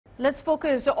Let's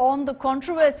focus on the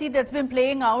controversy that's been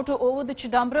playing out over the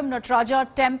Chidambaram Nataraja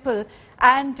temple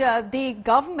and the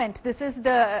government. This is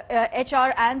the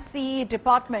HR&CE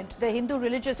department, the Hindu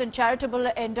Religious and Charitable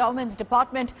Endowments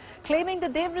department, claiming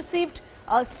that they've received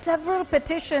several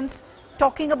petitions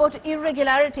talking about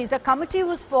irregularities. A committee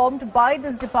was formed by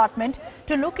this department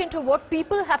to look into what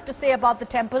people have to say about the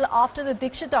temple after the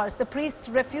dikshitars, the priests,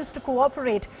 refused to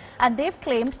cooperate. And they've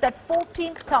claimed that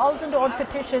 14,000 odd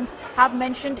petitions have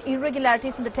mentioned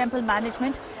irregularities in the temple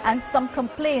management and some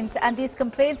complaints. And these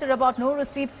complaints are about no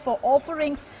receipts for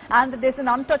offerings, and there's an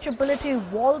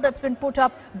untouchability wall that's been put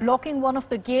up blocking one of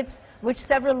the gates, which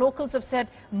several locals have said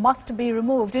must be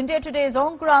removed. India Today is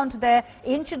on ground there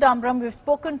in Chidambaram. We've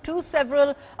spoken to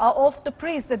several of the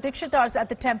priests, the dikshitars at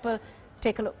the temple.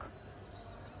 Take a look.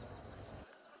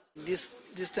 This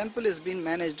temple is being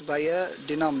managed by a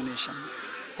denomination.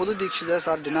 Podu dikshitars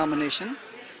are denomination,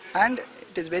 and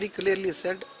it is very clearly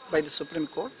said by the Supreme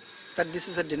Court that this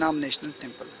is a denominational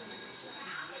temple.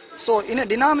 So in a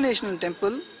denominational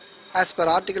temple, as per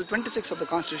Article 26 of the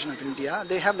Constitution of India,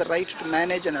 they have the right to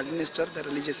manage and administer the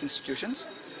religious institutions,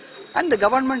 and the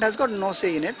government has got no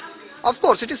say in it. Of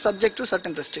course, it is subject to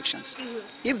certain restrictions.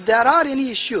 If there are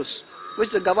any issues which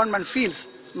the government feels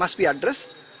must be addressed,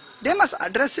 they must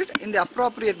address it in the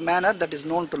appropriate manner that is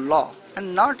known to law,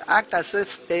 and not act as if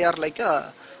they are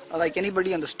like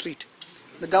anybody on the street.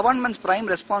 The government's prime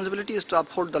responsibility is to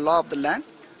uphold the law of the land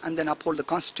and then uphold the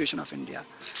Constitution of India.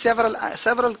 Several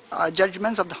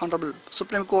judgments of the Honorable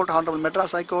Supreme Court, Honorable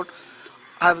Madras High Court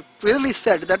have clearly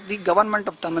said that the government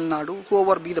of Tamil Nadu,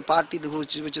 whoever be the party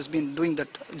which has been doing that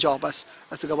job as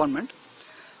the government,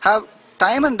 have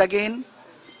time and again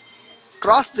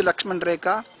crossed the Lakshman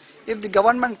Rekha. If the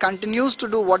government continues to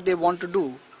do what they want to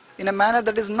do in a manner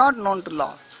that is not known to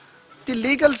law, the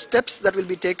legal steps that will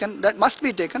be taken, that must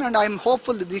be taken, and I am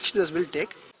hopeful the dikshitars will take.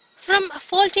 From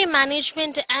faulty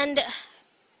management and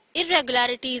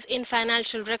irregularities in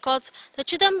financial records, the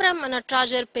Chidambaram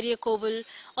Nataraja Kovil,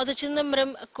 or the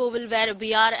Chidambaram Kovil where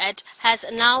we are at, has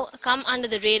now come under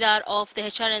the radar of the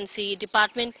HR&CE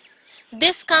department.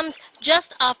 This comes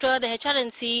just after the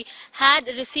HR&CE had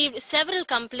received several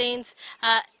complaints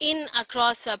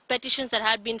across petitions that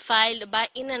had been filed by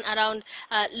in and around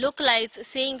localites,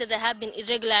 saying that there have been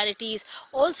irregularities.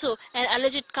 Also, an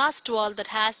alleged caste wall that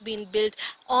has been built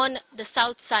on the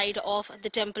south side of the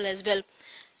temple as well.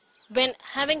 When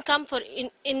having come for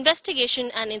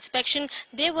investigation and inspection,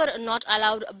 they were not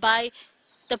allowed by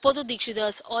the Podu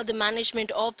dikshitars or the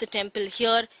management of the temple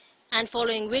here, and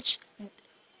following which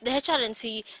the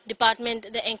HR&CE department,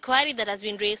 the inquiry that has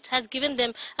been raised, has given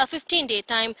them a 15-day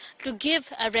time to give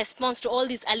a response to all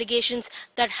these allegations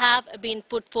that have been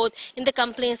put forth in the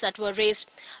complaints that were raised.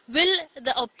 Will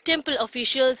the temple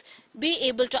officials be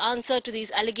able to answer to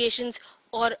these allegations,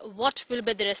 or what will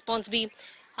be the response be?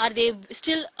 Are they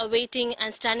still awaiting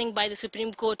and standing by the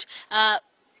Supreme Court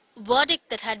verdict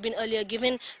that had been earlier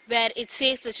given, where it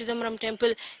says the Chidambaram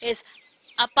temple is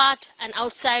apart and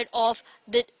outside of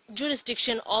the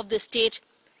jurisdiction of the state?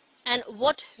 And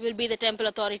what will be the temple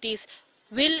authorities?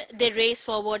 Will they raise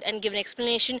forward and give an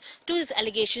explanation to these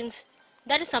allegations?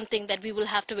 That is something that we will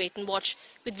have to wait and watch.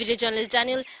 With video journalist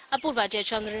Daniel, Apurva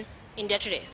Jayachandran, India Today.